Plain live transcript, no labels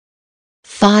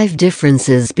5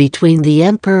 differences between the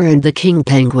emperor and the king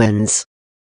penguins.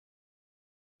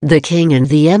 The king and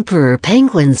the emperor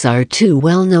penguins are 2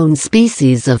 well-known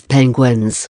species of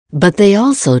penguins, but they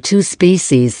also 2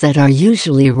 species that are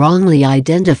usually wrongly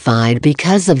identified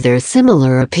because of their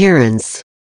similar appearance.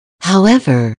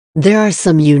 However, there are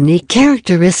some unique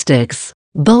characteristics,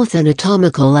 both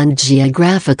anatomical and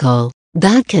geographical,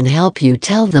 that can help you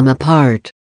tell them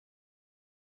apart.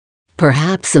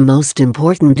 Perhaps the most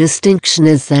important distinction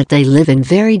is that they live in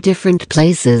very different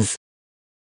places.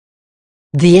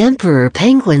 The emperor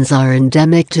penguins are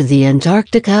endemic to the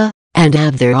Antarctica, and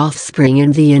have their offspring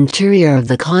in the interior of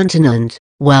the continent,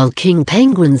 while king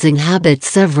penguins inhabit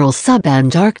several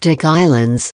subantarctic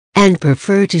islands, and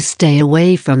prefer to stay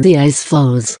away from the ice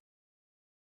floes.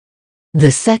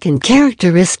 The second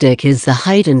characteristic is the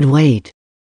height and weight.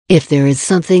 If there is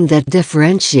something that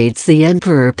differentiates the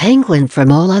emperor penguin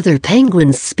from all other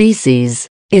penguin species,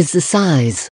 is the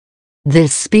size.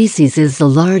 This species is the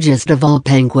largest of all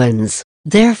penguins,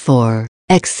 therefore,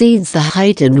 exceeds the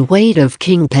height and weight of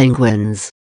king penguins.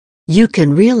 You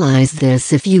can realize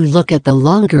this if you look at the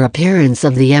longer appearance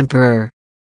of the emperor.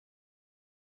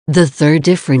 The third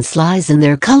difference lies in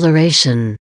their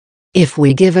coloration. If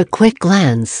we give a quick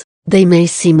glance, they may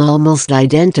seem almost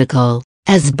identical,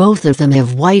 as both of them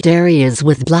have white areas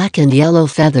with black and yellow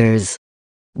feathers.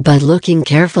 But looking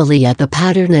carefully at the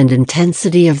pattern and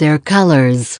intensity of their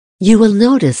colors, you will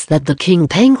notice that the king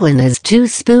penguin has 2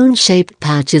 spoon-shaped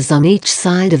patches on each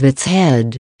side of its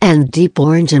head, and deep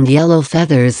orange and yellow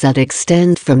feathers that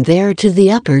extend from there to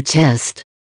the upper chest,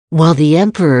 while the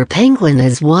emperor penguin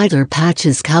has wider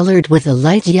patches colored with a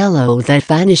light yellow that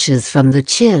vanishes from the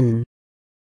chin.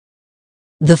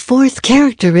 The fourth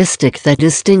characteristic that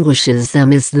distinguishes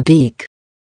them is the beak.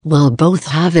 While both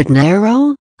have it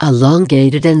narrow,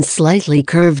 elongated and slightly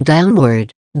curved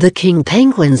downward, the king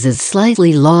penguin's is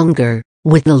slightly longer,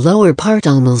 with the lower part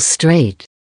almost straight.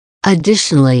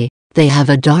 Additionally, they have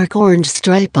a dark orange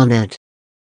stripe on it.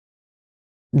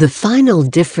 The final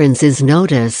difference is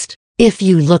noticed if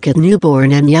you look at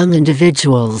newborn and young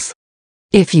individuals.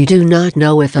 If you do not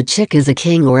know if a chick is a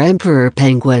king or emperor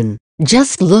penguin,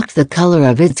 just look the color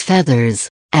of its feathers,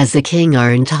 as the king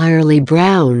are entirely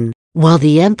brown, while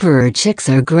the emperor chicks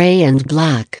are gray and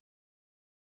black.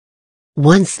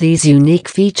 Once these unique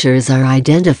features are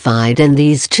identified in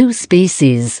these 2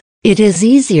 species, it is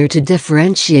easier to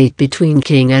differentiate between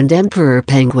king and emperor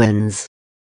penguins.